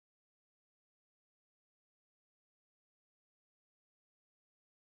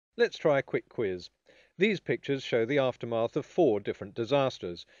Let's try a quick quiz. These pictures show the aftermath of 4 different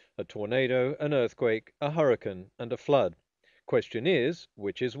disasters: a tornado, an earthquake, a hurricane, and a flood. Question is,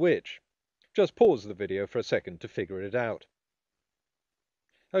 which is which? Just pause the video for a second to figure it out.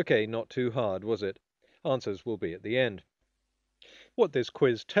 Okay, not too hard, was it? Answers will be at the end. What this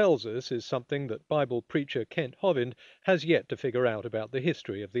quiz tells us is something that Bible preacher Kent Hovind has yet to figure out about the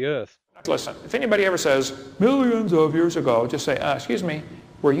history of the Earth. Listen, if anybody ever says, millions of years ago, just say, excuse me,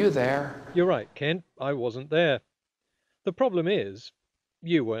 were you there? You're right, Kent, I wasn't there. The problem is,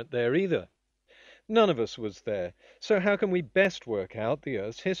 you weren't there either. None of us was there, so how can we best work out the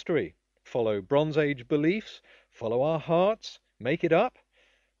Earth's history? Follow Bronze Age beliefs? Follow our hearts? Make it up?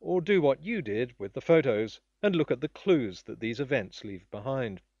 Or do what you did with the photos and look at the clues that these events leave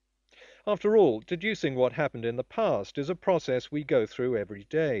behind? After all, deducing what happened in the past is a process we go through every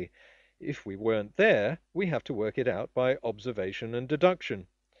day. If we weren't there, we have to work it out by observation and deduction.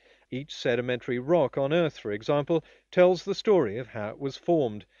 Each sedimentary rock on Earth, for example, tells the story of how it was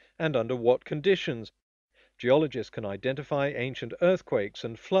formed and under what conditions. Geologists can identify ancient earthquakes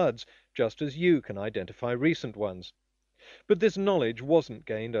and floods just as you can identify recent ones. But this knowledge wasn't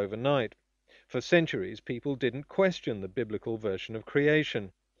gained overnight. For centuries, people didn't question the biblical version of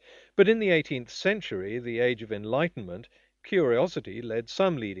creation. But in the 18th century, the age of enlightenment, curiosity led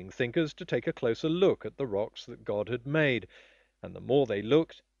some leading thinkers to take a closer look at the rocks that God had made, and the more they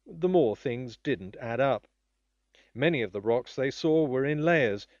looked, the more things didn't add up. Many of the rocks they saw were in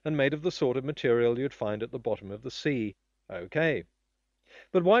layers and made of the sort of material you'd find at the bottom of the sea. Okay.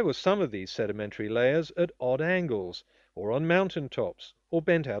 But why were some of these sedimentary layers at odd angles, or on mountain tops, or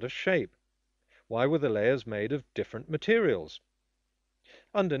bent out of shape? Why were the layers made of different materials?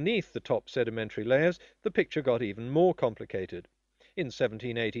 Underneath the top sedimentary layers, the picture got even more complicated. In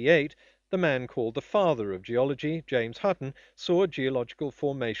 1788, the man called the father of geology, James Hutton, saw a geological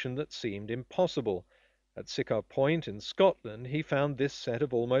formation that seemed impossible. At Sycamore Point in Scotland, he found this set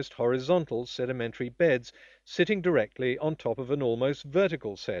of almost horizontal sedimentary beds sitting directly on top of an almost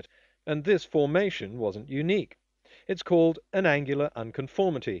vertical set, and this formation wasn't unique. It's called an angular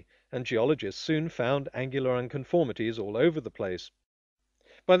unconformity, and geologists soon found angular unconformities all over the place.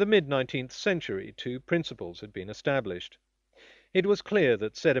 By the mid-19th century, 2 principles had been established. It was clear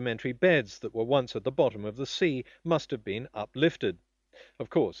that sedimentary beds that were once at the bottom of the sea must have been uplifted. Of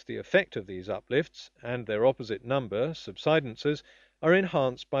course, the effect of these uplifts, and their opposite number, subsidences, are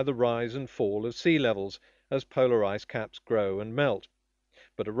enhanced by the rise and fall of sea levels as polar ice caps grow and melt.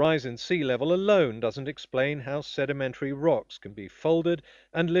 But a rise in sea level alone doesn't explain how sedimentary rocks can be folded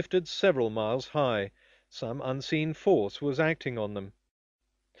and lifted several miles high. Some unseen force was acting on them.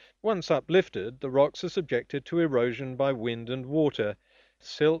 Once uplifted, the rocks are subjected to erosion by wind and water.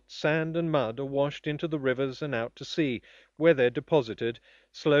 Silt, sand, and mud are washed into the rivers and out to sea, where they're deposited,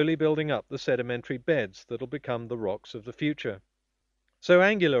 slowly building up the sedimentary beds that'll become the rocks of the future. So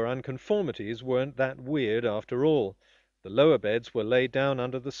angular unconformities weren't that weird after all. The lower beds were laid down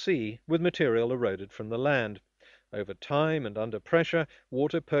under the sea, with material eroded from the land. Over time and under pressure,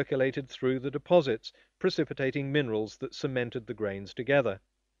 water percolated through the deposits, precipitating minerals that cemented the grains together.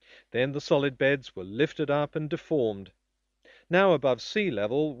 Then the solid beds were lifted up and deformed. Now above sea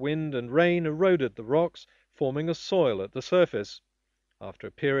level, wind and rain eroded the rocks, forming a soil at the surface. After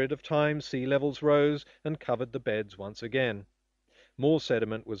a period of time, sea levels rose and covered the beds once again. More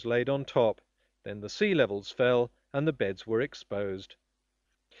sediment was laid on top. Then the sea levels fell and the beds were exposed.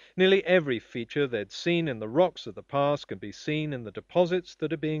 Nearly every feature they'd seen in the rocks of the past can be seen in the deposits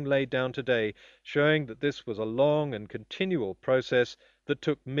that are being laid down today, showing that this was a long and continual process that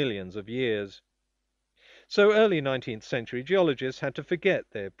took millions of years. So early 19th century geologists had to forget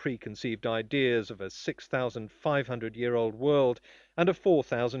their preconceived ideas of a 6,500-year-old world and a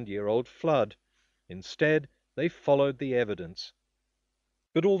 4,000-year-old flood. Instead, they followed the evidence.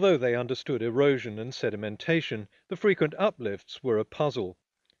 But although they understood erosion and sedimentation, the frequent uplifts were a puzzle.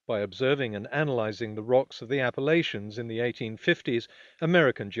 By observing and analyzing the rocks of the Appalachians in the 1850s,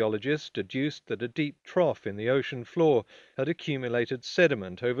 American geologists deduced that a deep trough in the ocean floor had accumulated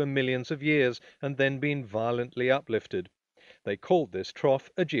sediment over millions of years and then been violently uplifted. They called this trough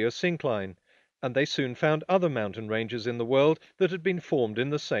a geosyncline, and they soon found other mountain ranges in the world that had been formed in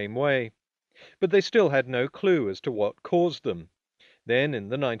the same way. But they still had no clue as to what caused them. Then, in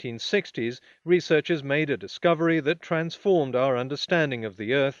the 1960s, researchers made a discovery that transformed our understanding of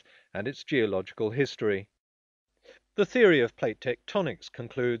the Earth and its geological history. The theory of plate tectonics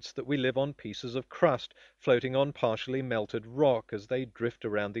concludes that we live on pieces of crust floating on partially melted rock as they drift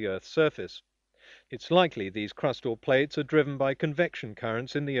around the Earth's surface. It's likely these crustal plates are driven by convection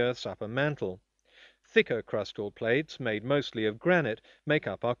currents in the Earth's upper mantle. Thicker crustal plates, made mostly of granite, make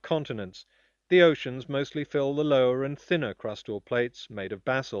up our continents. The oceans mostly fill the lower and thinner crustal plates, made of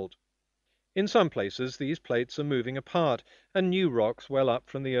basalt. In some places these plates are moving apart, and new rocks well up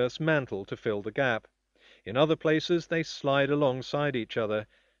from the Earth's mantle to fill the gap. In other places they slide alongside each other,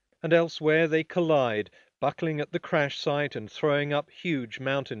 and elsewhere they collide, buckling at the crash site and throwing up huge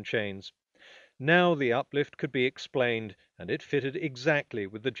mountain chains. Now the uplift could be explained, and it fitted exactly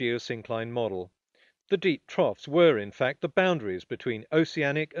with the geosyncline model. The deep troughs were, in fact, the boundaries between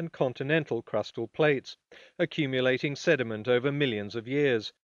oceanic and continental crustal plates, accumulating sediment over millions of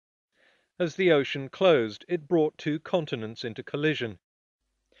years. As the ocean closed, it brought two continents into collision.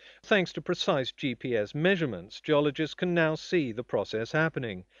 Thanks to precise GPS measurements, geologists can now see the process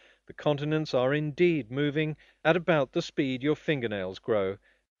happening. The continents are indeed moving at about the speed your fingernails grow.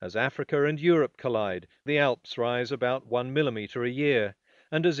 As Africa and Europe collide, the Alps rise about 1 millimeter a year,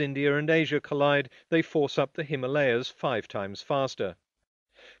 and as India and Asia collide, they force up the Himalayas 5 times faster.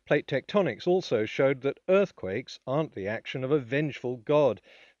 Plate tectonics also showed that earthquakes aren't the action of a vengeful god.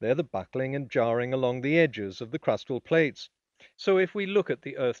 They're the buckling and jarring along the edges of the crustal plates. So if we look at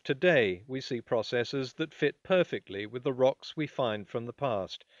the Earth today, we see processes that fit perfectly with the rocks we find from the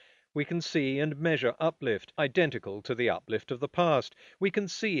past. We can see and measure uplift, identical to the uplift of the past. We can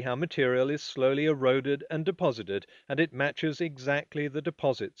see how material is slowly eroded and deposited, and it matches exactly the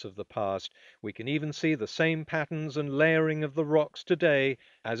deposits of the past. We can even see the same patterns and layering of the rocks today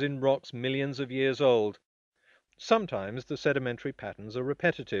as in rocks millions of years old. Sometimes the sedimentary patterns are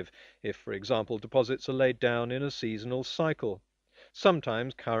repetitive, if, for example, deposits are laid down in a seasonal cycle.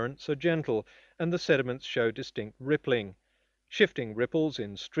 Sometimes currents are gentle, and the sediments show distinct rippling. Shifting ripples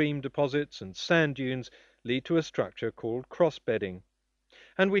in stream deposits and sand dunes lead to a structure called cross-bedding.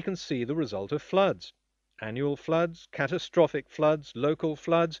 And we can see the result of floods. Annual floods, catastrophic floods, local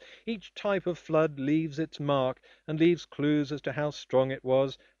floods, each type of flood leaves its mark and leaves clues as to how strong it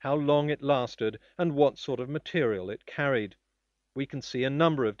was, how long it lasted, and what sort of material it carried. We can see a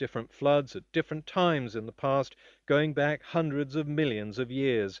number of different floods at different times in the past, going back hundreds of millions of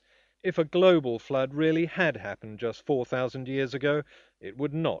years. If a global flood really had happened just 4,000 years ago, it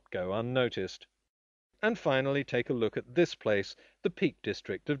would not go unnoticed. And finally, take a look at this place, the Peak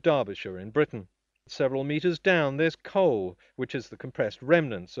District of Derbyshire in Britain. Several meters down there's coal, which is the compressed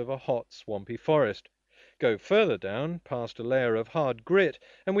remnants of a hot, swampy forest. Go further down, past a layer of hard grit,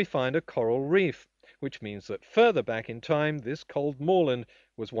 and we find a coral reef, which means that further back in time this cold moorland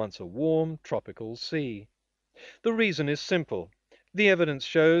was once a warm, tropical sea. The reason is simple. The evidence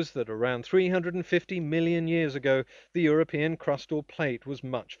shows that around 350 million years ago, the European crustal plate was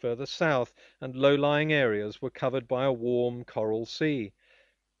much further south, and low-lying areas were covered by a warm coral sea.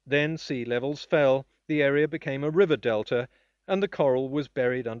 Then sea levels fell, the area became a river delta, and the coral was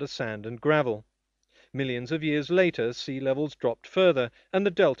buried under sand and gravel. Millions of years later, sea levels dropped further, and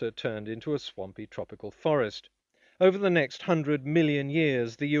the delta turned into a swampy tropical forest. Over the next 100 million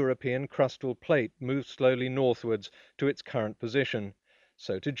years, the European crustal plate moved slowly northwards to its current position.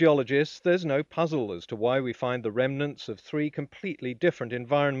 So to geologists, there's no puzzle as to why we find the remnants of three completely different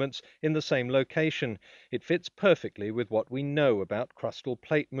environments in the same location. It fits perfectly with what we know about crustal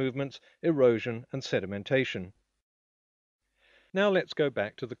plate movements, erosion and sedimentation. Now let's go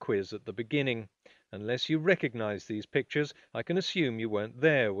back to the quiz at the beginning. Unless you recognize these pictures, I can assume you weren't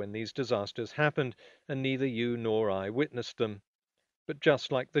there when these disasters happened, and neither you nor I witnessed them. But just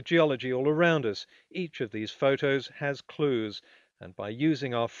like the geology all around us, each of these photos has clues, and by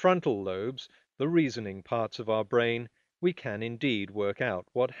using our frontal lobes, the reasoning parts of our brain, we can indeed work out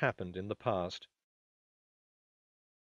what happened in the past.